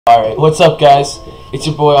Alright, what's up guys? It's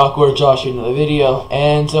your boy Awkward Josh in another video,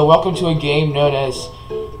 and welcome to a game known as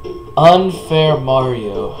Unfair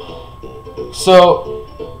Mario. So,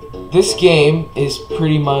 this game is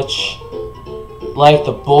pretty much like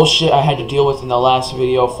the bullshit I had to deal with in the last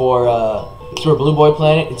video for Super Blue Boy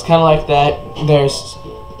Planet. It's kind of like that. There's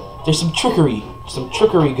some trickery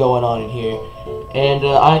going on in here, and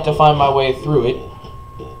I have to find my way through it.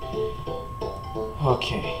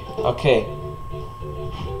 Okay.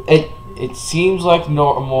 It seems like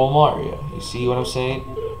normal Mario. You see what I'm saying?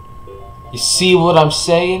 You see what I'm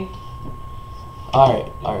saying?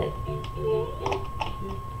 Alright.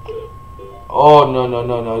 Oh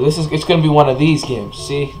no. It's gonna be one of these games.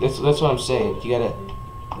 See? That's what I'm saying. You gotta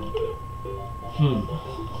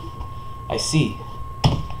I see.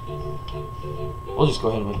 We'll just go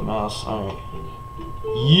ahead with the mouse. Alright.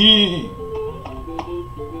 Yee.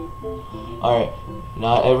 Alright.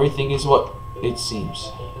 Not everything is what it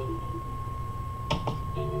seems.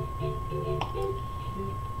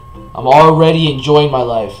 I'm already enjoying my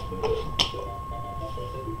life.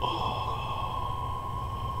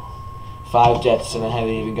 5 deaths and I haven't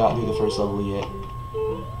even gotten through the first level yet.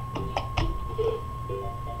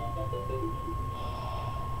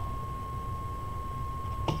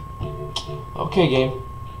 Okay, game.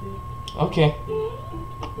 Okay.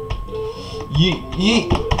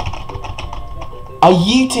 Yeet. I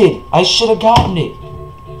yeeted. I should have gotten it.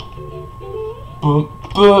 Boom.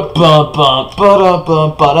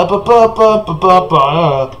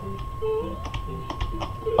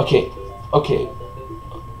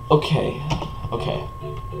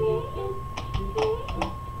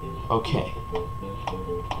 Okay.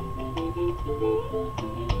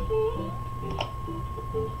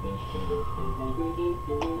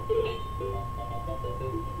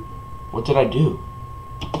 What did I do?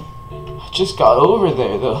 I just got over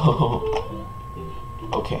there though.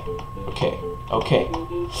 Okay.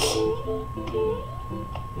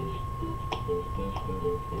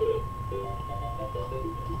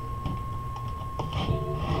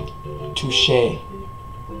 Touché.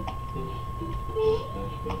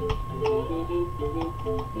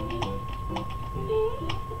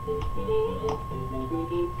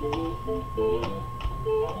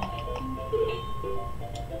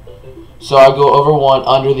 So I go over one,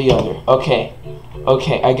 under the other. Okay,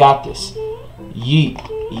 I got this. Yeet.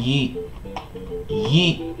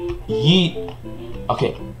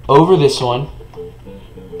 Okay, over this one,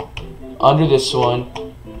 under this one.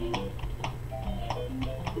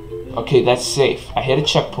 Okay, that's safe. I hit a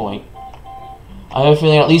checkpoint. I have a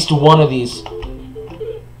feeling at least one of these.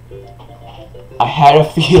 I had a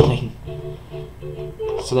feeling.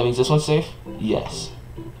 So that means this one's safe? Yes.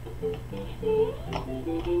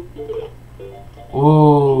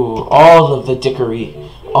 Ooh, all of the dickery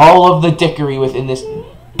within this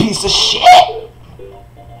piece of shit.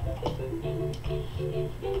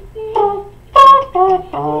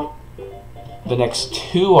 The next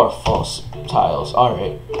 2 are false tiles.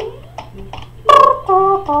 Alright.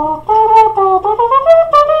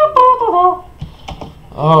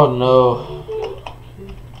 Oh no.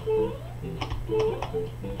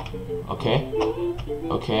 Okay.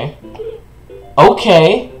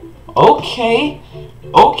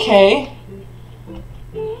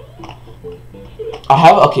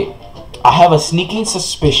 I have a sneaking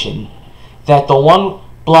suspicion that the one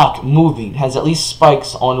block moving has at least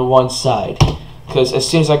spikes on one side, because as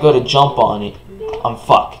soon as I go to jump on it, I'm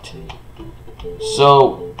fucked.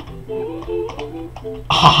 So,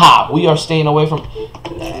 haha, we are staying away from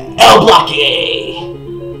L blocky.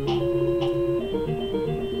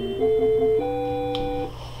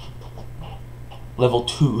 Level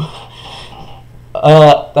 2.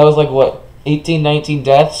 That was like what, 18, 19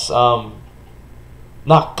 deaths.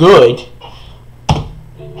 Not good.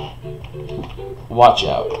 Watch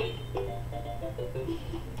out.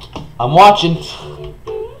 I'm watching. There's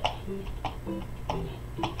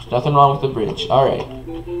nothing wrong with the bridge. Alright.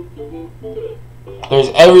 There's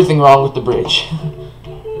everything wrong with the bridge.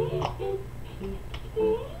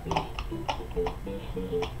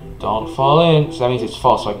 Don't fall in. So that means it's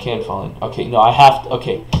false, so I can't fall in. Okay, no, I have to.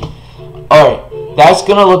 Okay. Alright. That's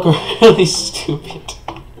gonna look really stupid.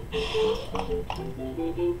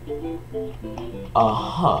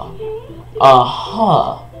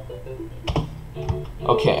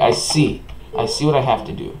 Okay, I see what I have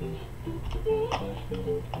to do.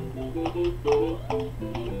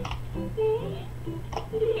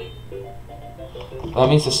 That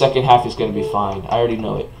means the second half is gonna be fine. I already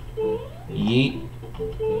know it. Yeet.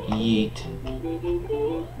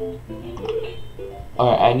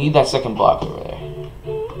 Alright, I need that second block over there.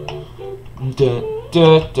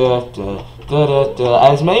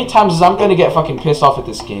 As many times as I'm gonna get fucking pissed off at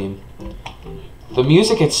this game, the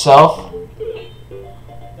music itself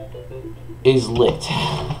is lit.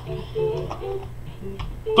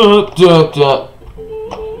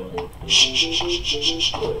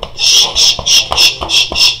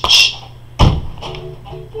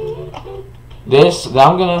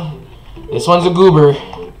 This one's a goober.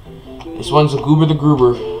 This one's a goober the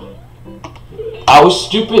goober. I was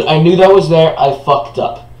stupid. I knew that was there. I fucked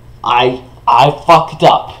up. I fucked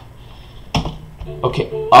up.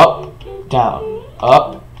 Okay, up, down,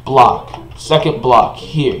 up, block. Second block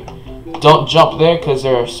here. Don't jump there because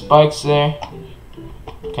there are spikes there.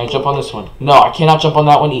 Can I jump on this one? No, I cannot jump on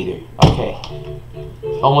that one either. Okay.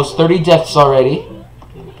 Almost 30 deaths already.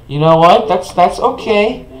 You know what? That's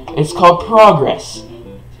okay. It's called progress.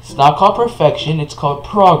 It's not called perfection, it's called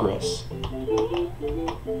progress.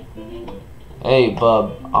 Hey,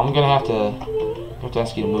 bub, I'm gonna have to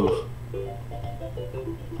ask you to move.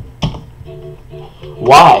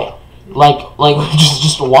 Why? Like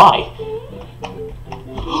just why?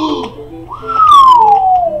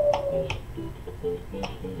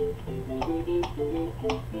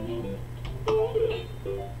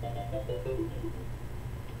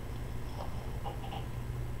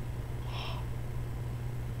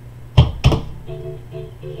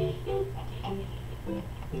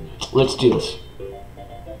 Let's do this.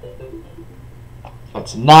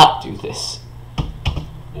 Let's not do this.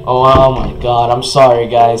 Oh my god, I'm sorry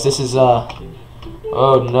guys. This is oh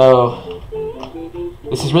no.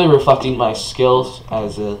 This is really reflecting my skills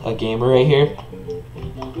as a gamer right here.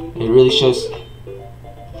 It really shows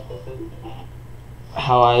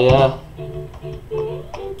how I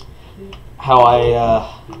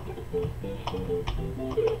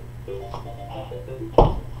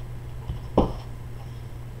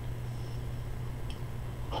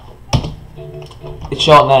it's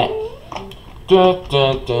showing that.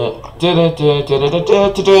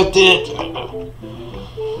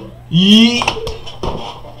 Yeet.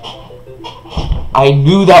 I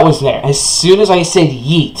knew that was there. As soon as I said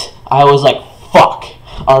yeet, I was like, fuck.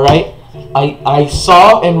 Alright? I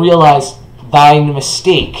saw and realized thine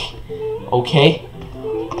mistake. Okay?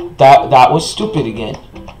 That was stupid again.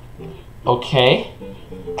 Okay?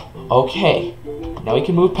 Okay. Now we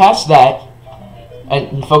can move past that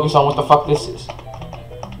and focus on what the fuck this is.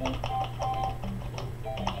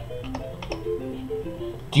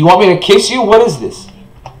 Do you want me to kiss you? What is this?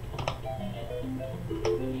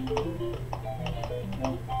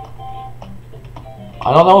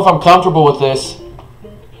 I don't know if I'm comfortable with this.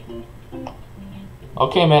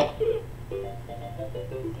 Okay, man.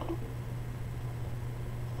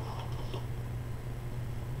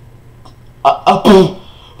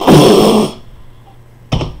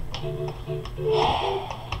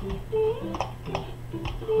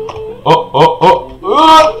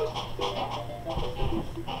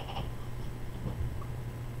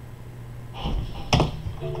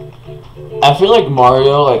 I feel like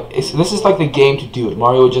Mario, this is like the game to do it.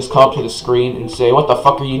 Mario would just come up to the screen and say, "What the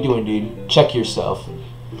fuck are you doing, dude? Check yourself."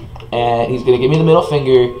 And he's gonna give me the middle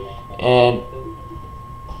finger, and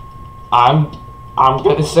I'm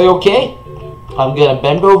gonna say okay. I'm gonna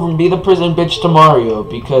bend over and be the prison bitch to Mario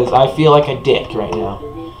because I feel like a dick right now.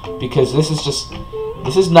 Because this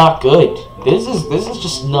is not good. This is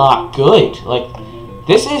just not good. Like,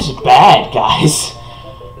 this is bad, guys.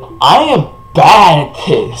 I am bad at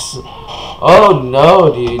this. Oh no,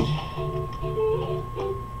 dude.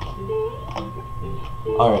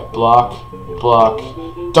 Alright, block.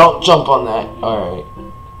 Don't jump on that. Alright.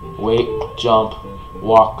 Wait, jump.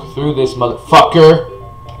 Walk through this motherfucker.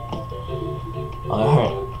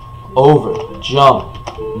 Alright. Over. Jump.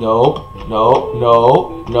 Nope. No.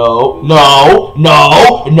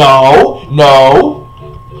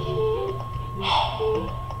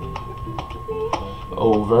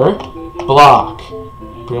 Over. Block.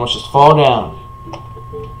 Pretty much just fall down.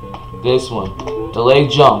 This one. Delay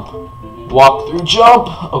jump. Walk through jump.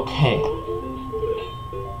 Okay.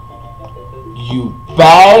 You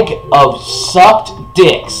bag of sucked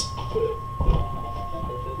dicks.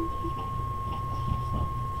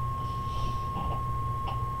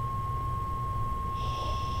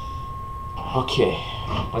 Okay,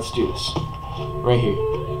 let's do this. Right here.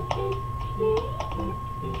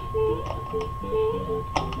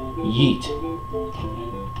 Yeet.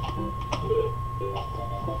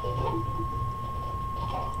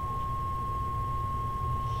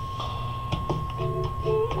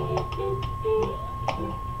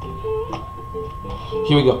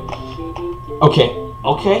 Here we go. Okay.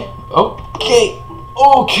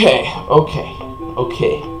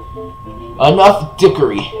 Enough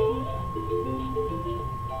dickery.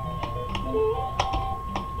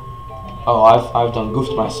 Oh, I've done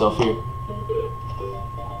goofed myself here.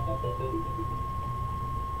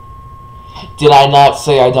 Did I not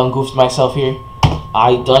say I done goofed myself here?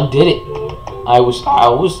 I done did it. I was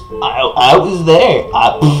there.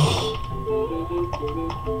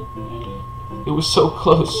 It was so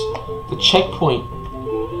close. The checkpoint.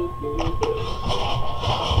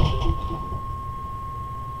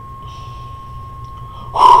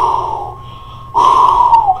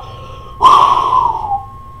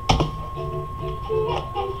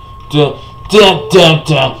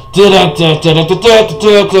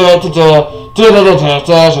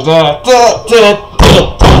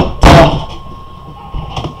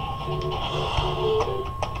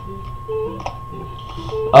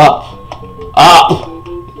 Up.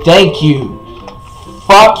 Thank you.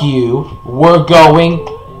 Fuck you. We're going.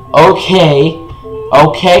 Okay.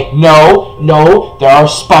 No. There are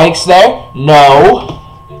spikes there. No.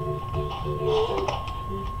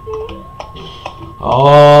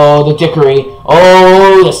 Oh, the dickery.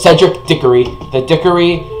 Oh, the Cedric dickery. The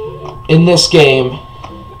dickery in this game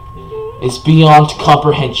is beyond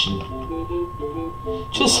comprehension.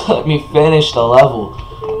 Just let me finish the level.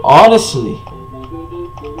 Honestly.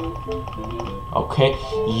 Okay.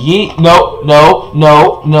 Yeet. No. No.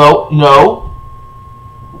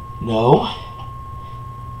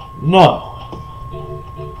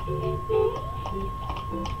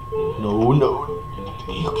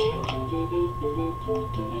 Okay.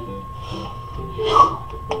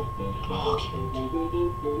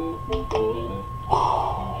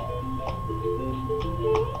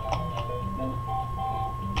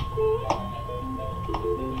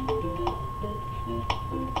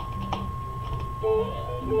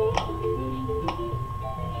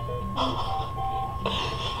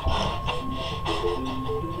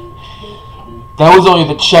 That was only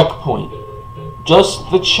the checkpoint. Just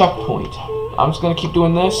the checkpoint. I'm just gonna keep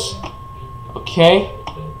doing this. Okay.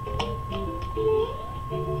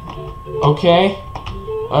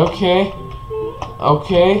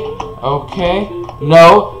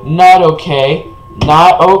 No, not okay.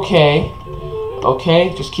 Not okay.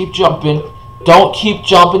 Okay, just keep jumping. Don't keep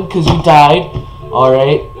jumping because you died.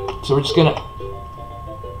 Alright, so we're just gonna...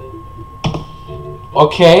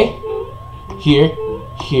 Okay. Here.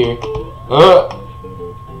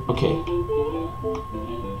 Okay.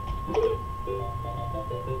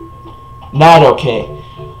 Not okay.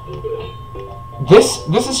 This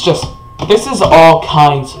is all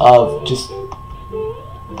kinds of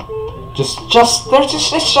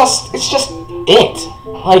it's just it.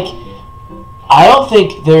 Like, I don't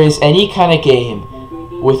think there is any kind of game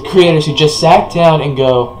with creators who just sat down and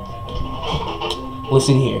go,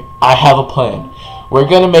 listen here, I have a plan. We're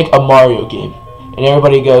gonna make a Mario game. And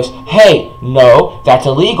everybody goes, hey, no, that's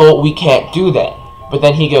illegal, we can't do that. But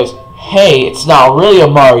then he goes, hey, it's not really a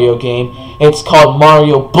Mario game, it's called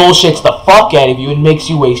Mario bullshits the fuck out of you and makes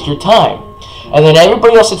you waste your time. And then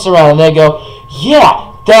everybody else sits around and they go,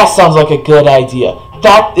 yeah, that sounds like a good idea.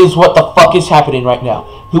 That is what the fuck is happening right now.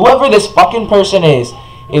 Whoever this fucking person is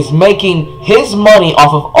making his money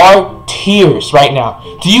off of our tears right now.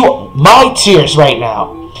 My tears right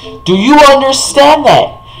now. Do you understand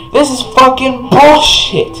that? This is fucking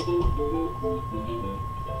bullshit.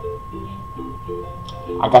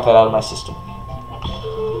 I got that out of my system.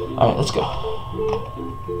 Alright, let's go.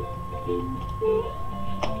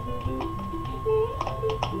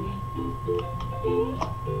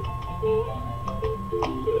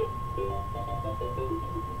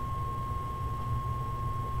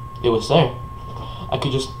 It was there. I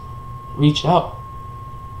could just reach out.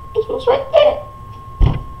 It was right there.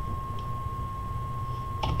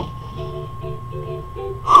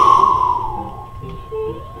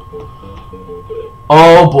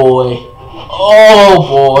 Oh boy. Oh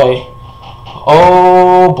boy.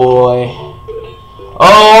 Oh boy.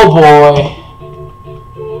 Oh boy.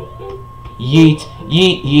 Yeet.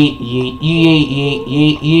 Yeet, yeet, yeet, yeet, yeet,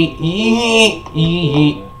 yeet, yeet, yeet, yeet,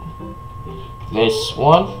 yeet. This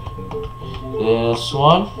one. This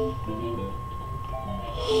one.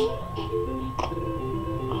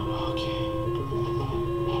 Okay.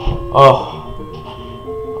 Oh.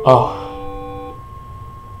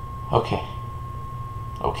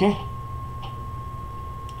 Okay.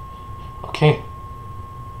 Okay.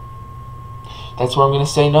 That's where I'm gonna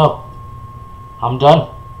say no. I'm done.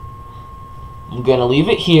 I'm gonna leave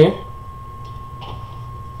it here.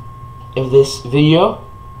 If this video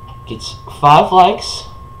gets 5 likes,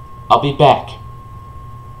 I'll be back.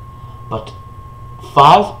 But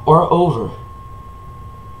 5 or over,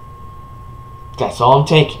 that's all I'm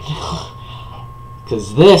taking.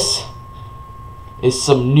 Because this is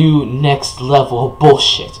some new next level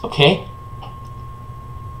bullshit, okay?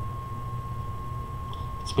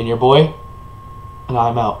 It's been your boy, and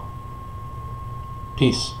I'm out.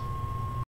 Peace.